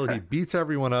total heel. He beats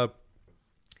everyone up.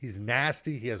 He's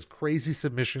nasty. He has crazy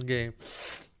submission game.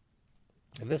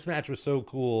 And this match was so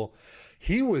cool.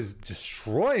 He was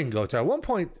destroying Goto. At one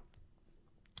point,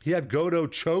 he had Goto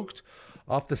choked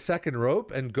off the second rope,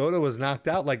 and Goto was knocked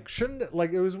out.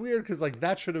 It was weird because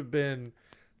that should have been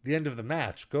the end of the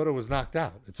match. Goto was knocked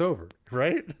out. It's over,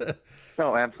 right?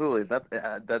 No, absolutely.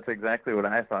 That's exactly what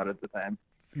I thought at the time.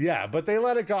 Yeah, but they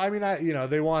let it go. I mean,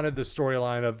 they wanted the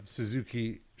storyline of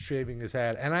Suzuki shaving his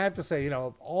head. And I have to say,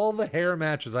 of all the hair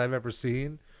matches I've ever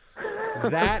seen,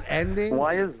 that ending...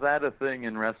 Why is that a thing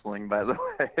in wrestling, by the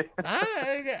way?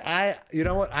 You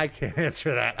know what? I can't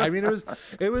answer that. I mean,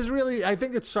 it was really... I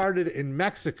think it started in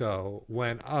Mexico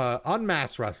when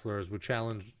unmasked wrestlers would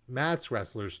challenge masked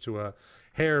wrestlers to a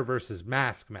hair versus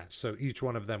mask match. So each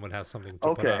one of them would have something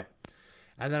to put up.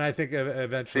 And then I think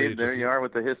eventually... See, there you are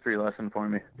with the history lesson for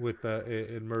me.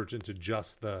 It merged into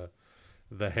just the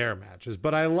hair matches.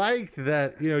 But I liked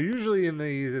that, usually in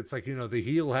these, it's like, the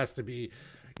heel has to be,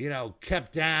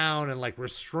 kept down and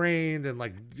restrained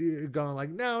and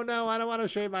going no, I don't want to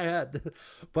shave my head.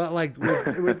 But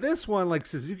with this one,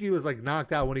 Suzuki was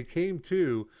knocked out. When he came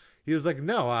to, he was like,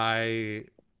 no, I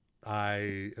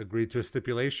agreed to a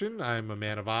stipulation. I'm a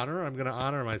man of honor. I'm going to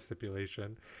honor my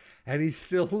stipulation. And he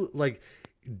still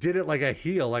did it like a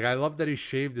heel. I love that he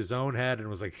shaved his own head and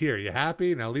was like, here, you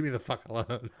happy? Now leave me the fuck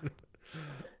alone.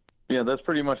 Yeah, that's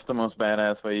pretty much the most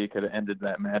badass way you could have ended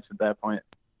that match at that point.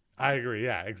 I agree.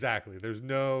 Yeah, exactly. There's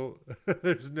no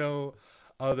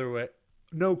other way,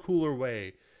 no cooler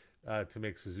way to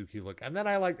make Suzuki look. And then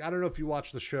I don't know if you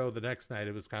watched the show the next night.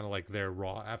 It was kind of like their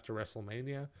Raw after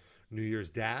WrestleMania, New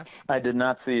Year's Dash. I did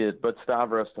not see it, but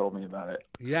Stavros told me about it.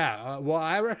 Yeah, well,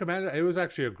 I recommend it. It was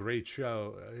actually a great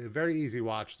show. Very easy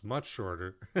watch, much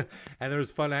shorter. And there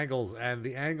was fun angles. And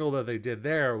the angle that they did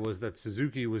there was that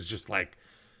Suzuki was just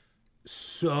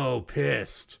so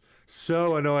pissed,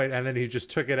 so annoyed, and then he just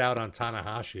took it out on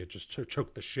Tanahashi. It just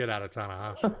choked the shit out of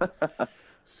Tanahashi.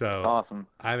 So awesome.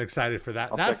 I'm excited for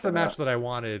that. I'll That's check the that match out. that I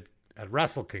wanted at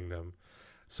Wrestle Kingdom.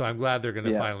 So I'm glad they're going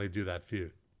to Yeah. finally do that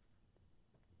feud.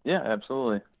 Yeah,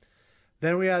 absolutely.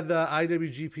 Then we had the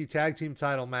IWGP Tag Team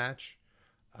title match.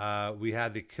 We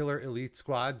had the Killer Elite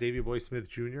Squad, Davey Boy Smith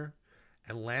Jr.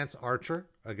 and Lance Archer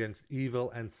against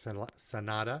Evil and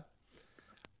Sanada.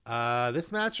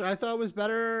 This match I thought was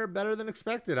better than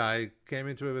expected. I came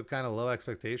into it with kind of low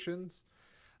expectations.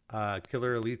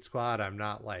 Killer Elite Squad, I'm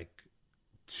not like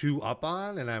too up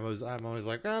on, and I'm always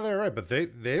like, oh, they're right, but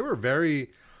they were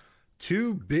very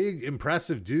two big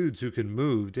impressive dudes who can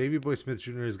move. Davey Boy Smith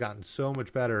Jr. has gotten so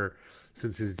much better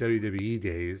since his WWE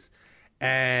days.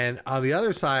 And on the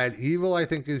other side, Evil, I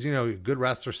think, is, a good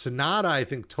wrestler. Sonata, I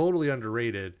think, totally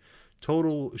underrated.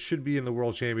 Total should be in the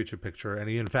World Championship picture. And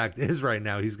he, in fact, is right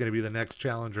now. He's going to be the next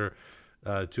challenger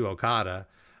to Okada.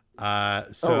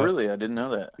 Oh, really? I didn't know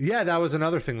that. Yeah, that was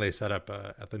another thing they set up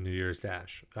at the New Year's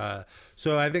Dash.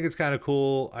 So I think it's kind of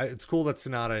cool. It's cool that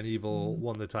Sonata and Evil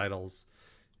won the titles.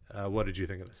 What did you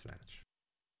think of this match?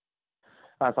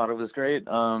 I thought it was great.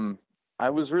 I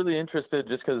was really interested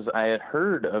just because I had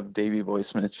heard of Davey Boy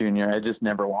Smith Jr. I just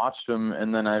never watched him,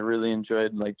 and then I really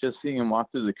enjoyed just seeing him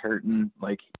walk through the curtain.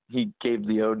 Like, he gave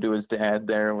the ode to his dad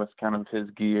there with kind of his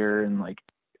gear and a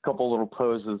couple little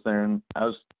poses there, and I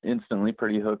was instantly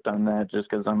pretty hooked on that just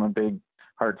because I'm a big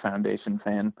Hart Foundation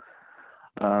fan.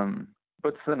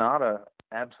 But Sonata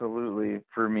absolutely,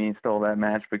 for me, stole that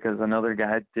match because another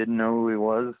guy didn't know who he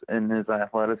was, and his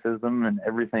athleticism and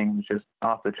everything was just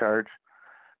off the charts.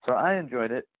 So I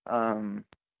enjoyed it.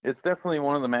 It's definitely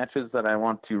one of the matches that I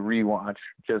want to rewatch,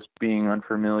 just being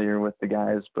unfamiliar with the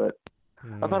guys, but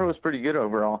I thought it was pretty good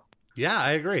overall. Yeah,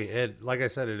 I agree. Like I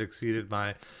said, it exceeded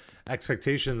my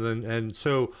expectations. And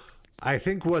so I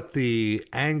think what the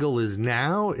angle is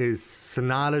now is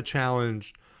Sonata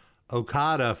challenged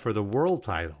Okada for the world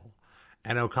title.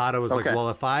 And Okada was like, well,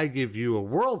 if I give you a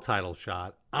world title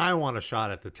shot, I want a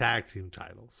shot at the tag team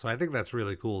title. So I think that's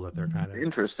really cool that they're kind of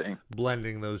interesting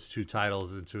blending those two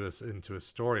titles into a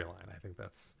storyline. I think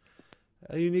that's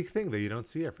a unique thing that you don't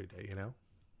see every day,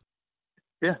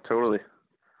 Yeah, totally.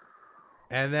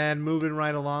 And then moving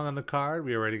right along on the card,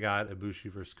 we already got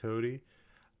Ibushi versus Cody.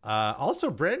 Also,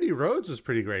 Brandy Rhodes was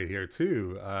pretty great here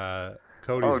too.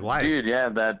 Cody's wife. Dude, yeah,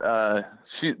 that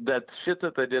shit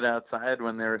that they did outside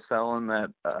when they were selling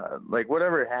that,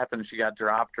 whatever happened, she got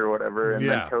dropped or whatever, and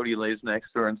then Cody lays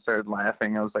next to her and started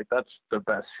laughing. I was like, that's the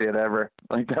best shit ever.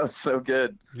 That was so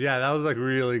good. Yeah, that was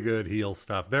really good heel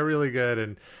stuff. They're really good,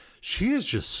 and she is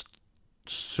just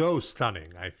so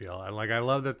stunning, I feel. And I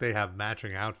love that they have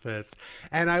matching outfits,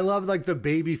 and I love the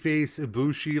babyface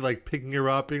Ibushi picking her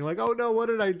up, being like, "Oh no, what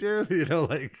did I do?"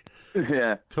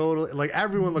 Yeah, totally.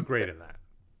 Everyone looked great in that.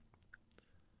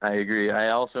 I agree. I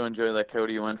also enjoy that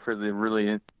Cody went for the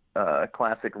really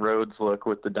classic Rhodes look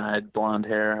with the dyed blonde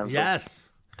hair. Yes,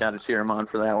 got to cheer him on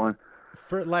for that one.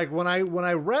 For when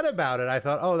I read about it, I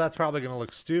thought, oh, that's probably going to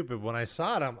look stupid. When I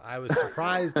saw it, I was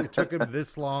surprised it took him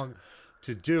this long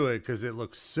to do it because it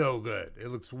looks so good. It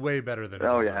looks way better than.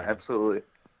 Oh yeah, absolutely.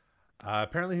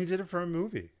 Apparently, he did it for a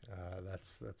movie.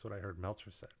 That's what I heard Meltzer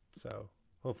said. So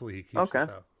hopefully he keeps it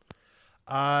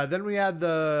though. Then we had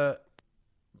the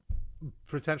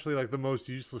potentially the most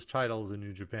useless titles in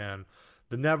New Japan,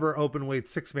 the never open weight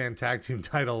 6-man tag team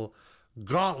title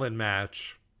gauntlet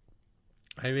match.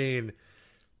 I mean,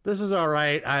 this was all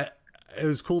right. It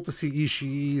was cool to see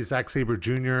Ishii, Zack Sabre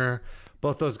Jr.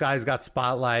 Both those guys got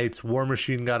spotlights. War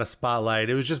Machine got a spotlight.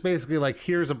 It was just basically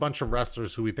here's a bunch of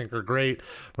wrestlers who we think are great,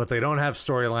 but they don't have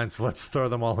storylines, so let's throw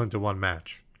them all into one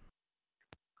match.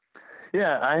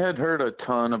 Yeah, I had heard a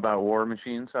ton about War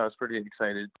Machine, so I was pretty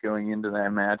excited going into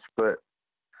that match. But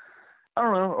I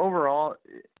don't know. Overall,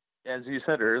 as you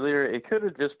said earlier, it could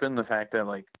have just been the fact that,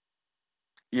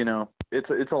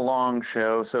 it's a long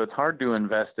show, so it's hard to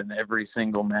invest in every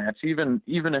single match. Even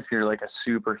if you're a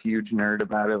super huge nerd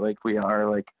about it, like we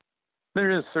are,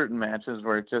 there is certain matches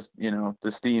where it just,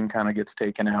 the steam kind of gets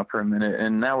taken out for a minute,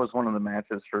 and that was one of the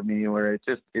matches for me where it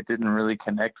didn't really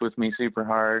connect with me super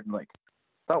hard.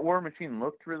 Thought War Machine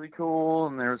looked really cool,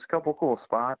 and there was a couple cool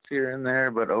spots here and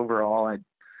there, but overall, it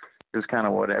was kind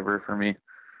of whatever for me.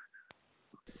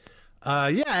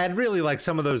 Yeah, and really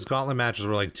some of those gauntlet matches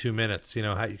were 2 minutes.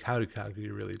 How do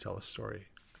you really tell a story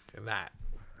in that?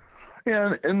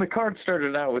 Yeah, and the card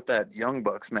started out with that Young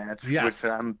Bucks match, yes.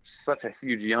 Which I'm such a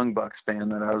huge Young Bucks fan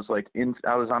that I was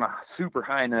I was on a super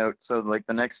high note. So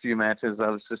the next few matches, I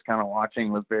was just kind of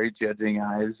watching with very judging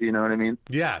eyes. You know what I mean?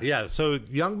 Yeah. So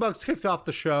Young Bucks kicked off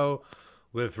the show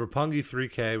with Roppongi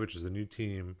 3K, which is a new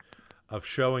team of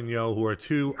Sho and Yo, who are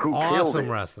two awesome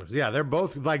wrestlers. Yeah, they're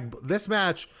both this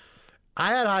match. I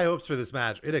had high hopes for this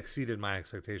match. It exceeded my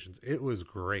expectations. It was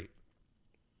great.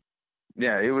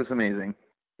 Yeah, it was amazing.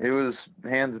 It was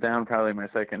hands down probably my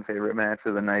second favorite match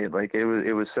of the night. Like it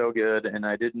was so good, and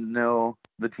I didn't know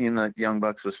the team that Young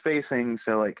Bucks was facing,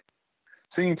 so like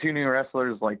seeing two new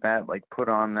wrestlers like that, like put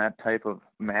on that type of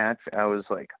match, I was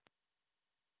like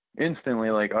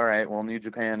instantly like, all right, well, New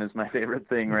Japan is my favorite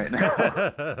thing right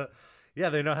now. Yeah,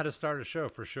 they know how to start a show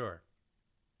for sure.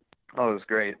 Oh, it was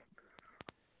great.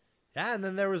 Yeah, and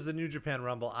then there was the New Japan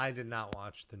Rumble. I did not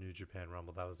watch the New Japan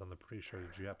Rumble. That was on the pre-show.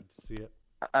 Did you happen to see it?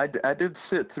 I did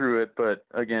sit through it, but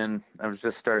again, I was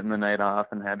just starting the night off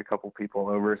and had a couple people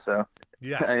over, so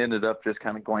yeah, I ended up just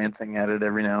kind of glancing at it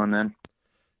every now and then.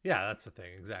 Yeah, that's the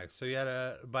thing, exactly. So you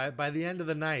had by the end of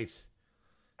the night,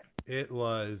 it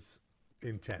was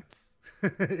intense.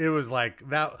 It was like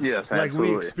that. Yes, like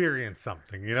absolutely. we experienced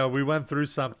something. You know, we went through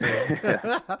something,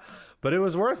 but it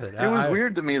was worth it. It was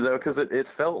weird to me though, because it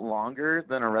felt longer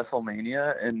than a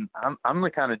WrestleMania, and I'm the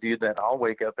kind of dude that I'll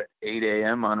wake up at 8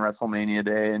 a.m. on WrestleMania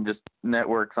day and just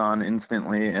networks on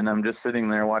instantly, and I'm just sitting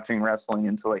there watching wrestling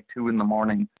until like 2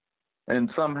 a.m.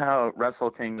 And somehow Wrestle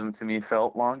Kingdom to me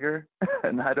felt longer,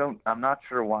 and I'm not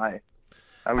sure why.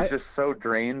 I was just so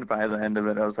drained by the end of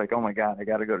it. I was like, oh my God, I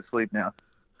got to go to sleep now.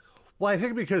 Well, I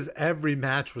think because every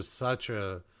match was such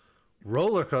a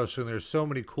roller coaster, and there's so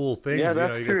many cool things. Yeah,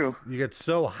 that's true. You get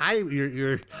so high.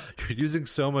 You're using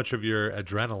so much of your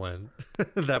adrenaline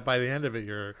that by the end of it,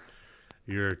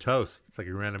 you're toast. It's like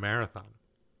you ran a marathon.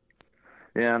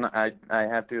 Yeah, and I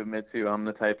have to admit too, I'm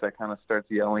the type that kind of starts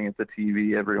yelling at the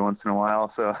TV every once in a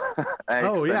while. So I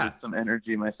expended some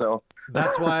energy myself.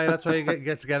 That's why you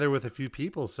get together with a few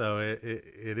people. So it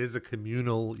is a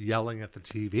communal yelling at the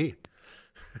TV.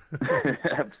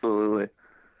 Absolutely.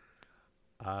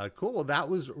 Cool. Well, that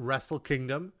was Wrestle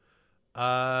Kingdom.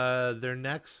 Their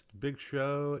next big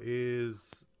show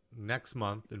is next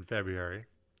month in February.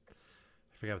 I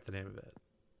forget what the name of it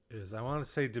is. I want to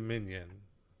say Dominion,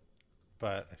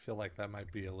 but I feel like that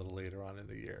might be a little later on in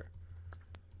the year.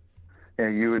 Yeah,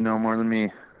 you would know more than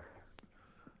me.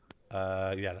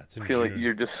 Yeah, that's in I feel June. like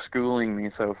you're just schooling me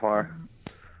so far.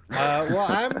 Well,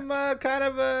 I'm kind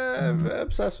of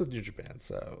obsessed with New Japan.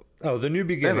 So, the New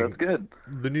Beginning. Yeah, that's good.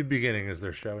 The New Beginning is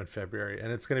their show in February,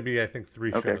 and it's going to be, I think,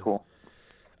 3 shows. Okay, cool.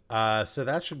 So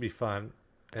that should be fun.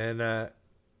 And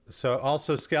so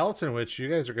also Skeleton Witch, you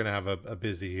guys are going to have a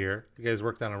busy year. You guys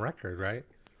worked on a record, right?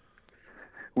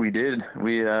 We did.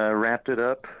 We wrapped it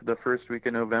up the first week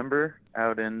of November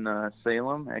out in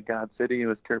Salem at God City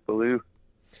with Kurt Ballou.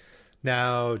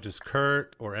 Now, does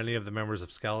Kurt or any of the members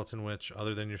of Skeleton Witch,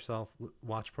 other than yourself,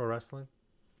 watch pro wrestling?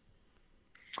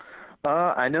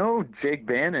 I know Jake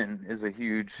Bannon is a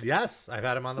huge I've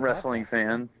had him on the wrestling podcast.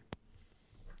 fan.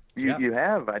 You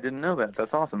have? I didn't know that.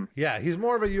 That's awesome. Yeah, he's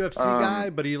more of a UFC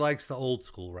guy, but he likes the old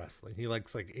school wrestling. He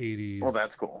likes like 80s. Well,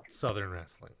 that's cool. Southern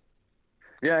wrestling.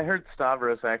 Yeah, I heard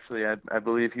Stavros actually. I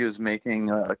believe he was making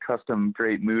a custom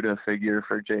Great Muta figure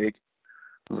for Jake.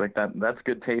 I was like, that's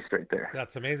good taste right there.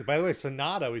 That's amazing. By the way,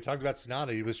 Sonata, we talked about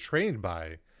Sonata. He was trained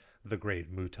by the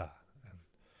great Muta.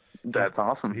 That's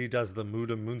awesome. He does the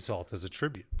Muta moonsault as a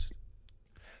tribute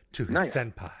to his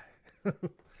senpai.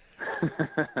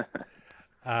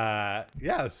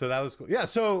 Yeah, so that was cool. Yeah,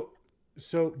 so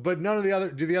but none of the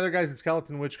other, do the other guys in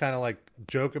Skeleton Witch kind of like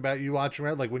joke about you watching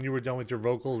Red? Like when you were done with your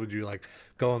vocals, would you like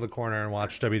go in the corner and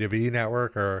watch WWE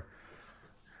Network or?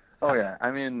 Oh yeah,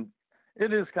 I mean,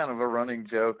 it is kind of a running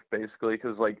joke basically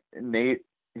because like Nate,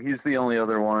 he's the only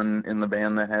other one in the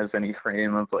band that has any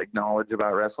frame of like knowledge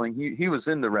about wrestling. He was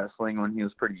into wrestling when he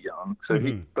was pretty young, so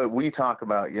but we talk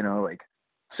about like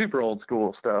super old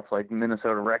school stuff like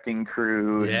Minnesota Wrecking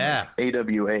Crew, and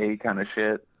AWA kind of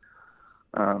shit.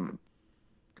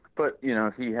 But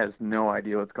he has no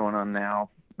idea what's going on now,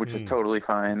 which is totally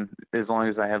fine as long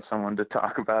as I have someone to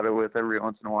talk about it with every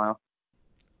once in a while.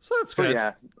 So that's good. But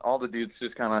yeah, all the dudes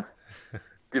just kind of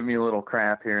give me a little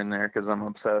crap here and there because I'm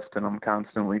obsessed and I'm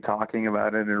constantly talking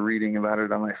about it or reading about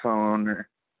it on my phone. Or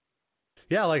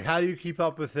yeah, like how do you keep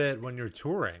up with it when you're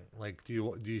touring? Like,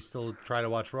 do you still try to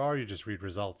watch Raw or you just read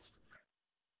results?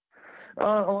 A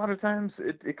lot of times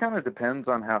it kind of depends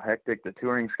on how hectic the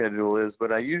touring schedule is,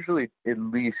 but I usually at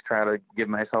least try to give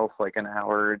myself like an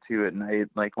hour or two at night,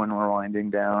 like when we're winding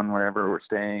down, wherever we're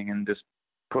staying, and just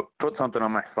put something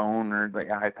on my phone or the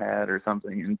iPad or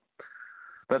something. And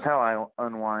that's how I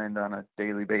unwind on a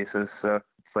daily basis. So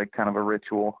it's like kind of a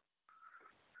ritual.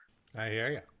 I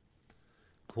hear you.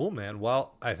 Cool, man.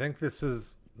 Well, I think this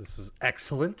is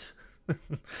excellent.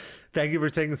 Thank you for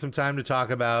taking some time to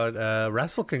talk about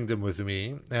Wrestle Kingdom with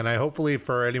me. And I hopefully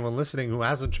for anyone listening who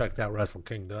hasn't checked out Wrestle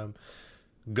Kingdom,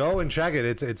 Go and check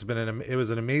it. It was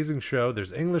an amazing show.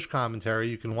 There's English commentary.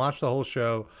 You can watch the whole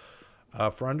show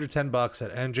for under $10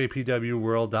 at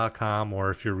njpwworld.com,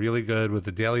 or if you're really good with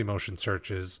the Daily Motion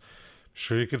searches, I'm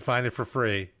sure you can find it for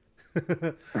free.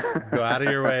 Go out of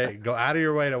your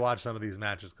way to watch some of these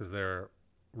matches because they're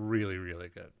really, really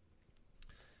good.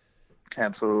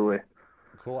 Absolutely.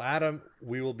 Cool. Adam,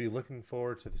 we will be looking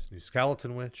forward to this new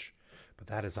Skeleton Witch, but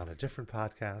that is on a different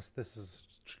podcast. This is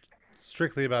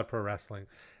strictly about pro wrestling,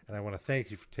 and I want to thank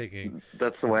you for taking...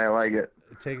 That's the way I like it.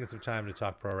 Taking some time to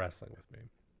talk pro wrestling with me.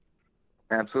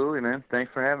 Absolutely, man.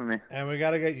 Thanks for having me. And we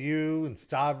got to get you and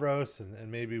Stavros,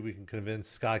 and maybe we can convince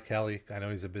Scott Kelly. I know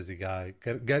he's a busy guy.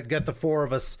 Get the four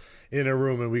of us in a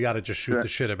room, and we got to just shoot the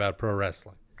shit about pro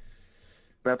wrestling.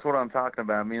 That's what I'm talking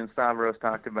about. Me and Stavros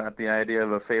talked about the idea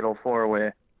of a fatal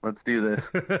four-way. Let's do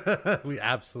this. We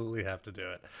absolutely have to do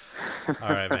it. All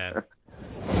right, man.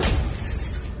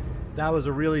 That was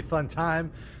a really fun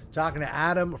time talking to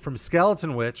Adam from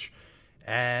Skeleton Witch.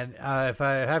 And if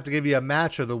I have to give you a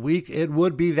match of the week, it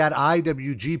would be that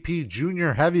IWGP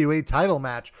Junior Heavyweight title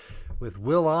match with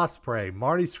Will Ospreay,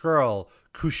 Marty Scurll,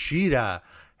 Kushida,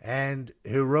 and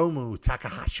Hiromu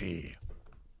Takahashi.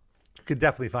 You could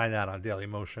definitely find that on Daily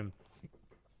Motion.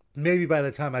 Maybe by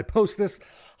the time I post this,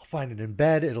 I'll find it in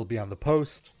bed. It'll be on the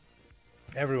post.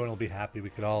 Everyone will be happy. We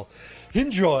could all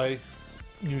enjoy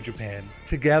New Japan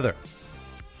together.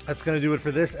 That's going to do it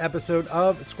for this episode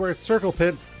of Squared Circle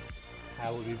Pit. I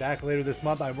will be back later this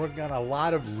month. I'm working on a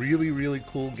lot of really, really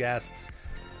cool guests.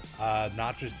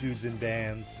 Not just dudes in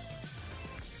bands,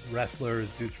 wrestlers,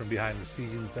 dudes from behind the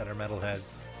scenes that are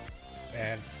metalheads.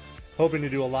 And hoping to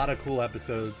do a lot of cool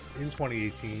episodes in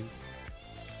 2018.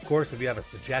 Of course, if you have a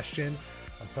suggestion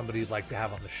on somebody you'd like to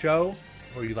have on the show,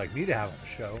 or you'd like me to have on the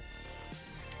show,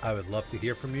 I would love to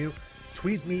hear from you.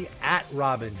 Tweet me at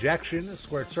RobInjection.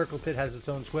 Squared Circle Pit has its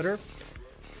own Twitter.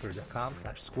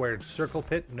 Twitter.com/Squared Circle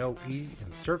Pit. No E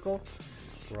in circle.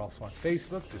 We're also on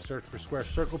Facebook. Just search for Square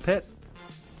Circle Pit.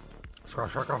 Square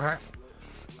Circle Pit.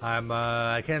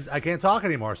 I can't talk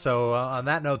anymore. So on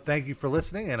that note, thank you for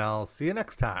listening, and I'll see you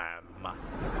next time.